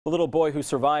The little boy who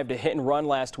survived a hit and run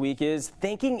last week is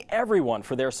thanking everyone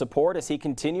for their support as he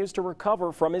continues to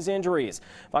recover from his injuries.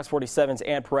 Fox 47's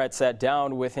Ann Perrette sat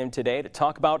down with him today to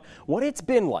talk about what it's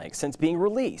been like since being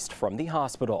released from the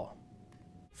hospital.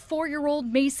 4-year-old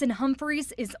Mason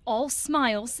Humphreys is all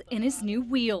smiles in his new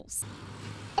wheels.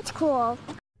 It's cool.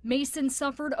 Mason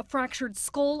suffered a fractured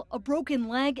skull, a broken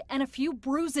leg, and a few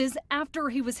bruises after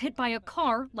he was hit by a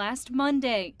car last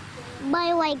Monday.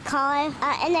 My white car,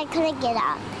 and I couldn't get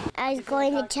up. I was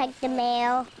going to check the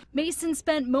mail. Mason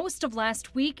spent most of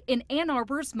last week in Ann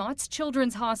Arbor's Mott's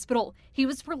Children's Hospital. He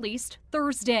was released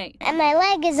Thursday. And my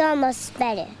leg is almost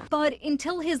better. But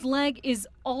until his leg is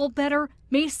all better,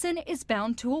 Mason is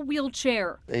bound to a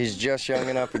wheelchair. He's just young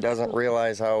enough, he doesn't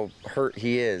realize how hurt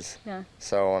he is. Yeah.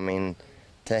 So, I mean,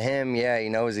 to him, yeah, he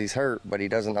knows he's hurt, but he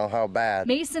doesn't know how bad.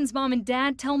 Mason's mom and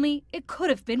dad tell me it could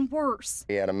have been worse.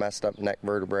 He had a messed up neck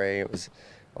vertebrae. It was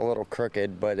a little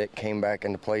crooked, but it came back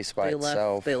into place by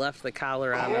itself. They left the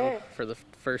collar on him for the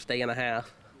first day and a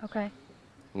half. Okay.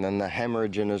 And then the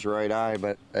hemorrhage in his right eye,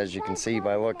 but as you can see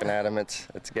by looking at him, it's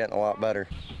getting a lot better.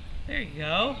 There you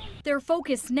go. Their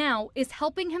focus now is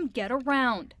helping him get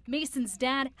around. Mason's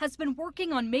dad has been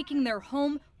working on making their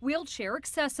home wheelchair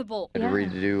accessible. Had to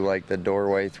redo like the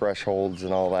doorway thresholds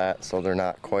and all that, so they're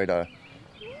not quite a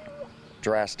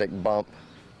drastic bump.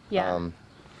 Yeah.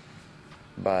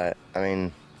 But I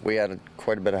mean, we had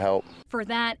quite a bit of help. For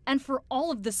that and for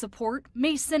all of the support,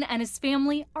 Mason and his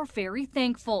family are very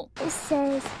thankful. It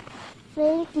says,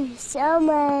 thank you so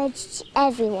much,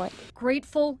 everyone.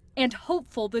 Grateful and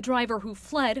hopeful the driver who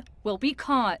fled will be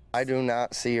caught. I do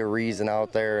not see a reason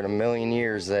out there in a million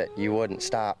years that you wouldn't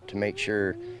stop to make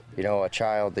sure, you know, a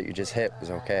child that you just hit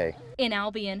was okay. In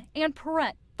Albion, Ann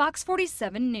Perrette, Fox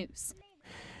 47 News.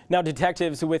 Now,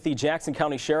 detectives with the Jackson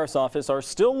County Sheriff's Office are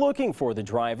still looking for the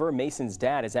driver. Mason's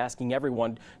dad is asking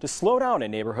everyone to slow down in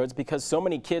neighborhoods because so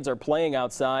many kids are playing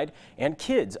outside and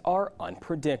kids are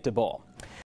unpredictable.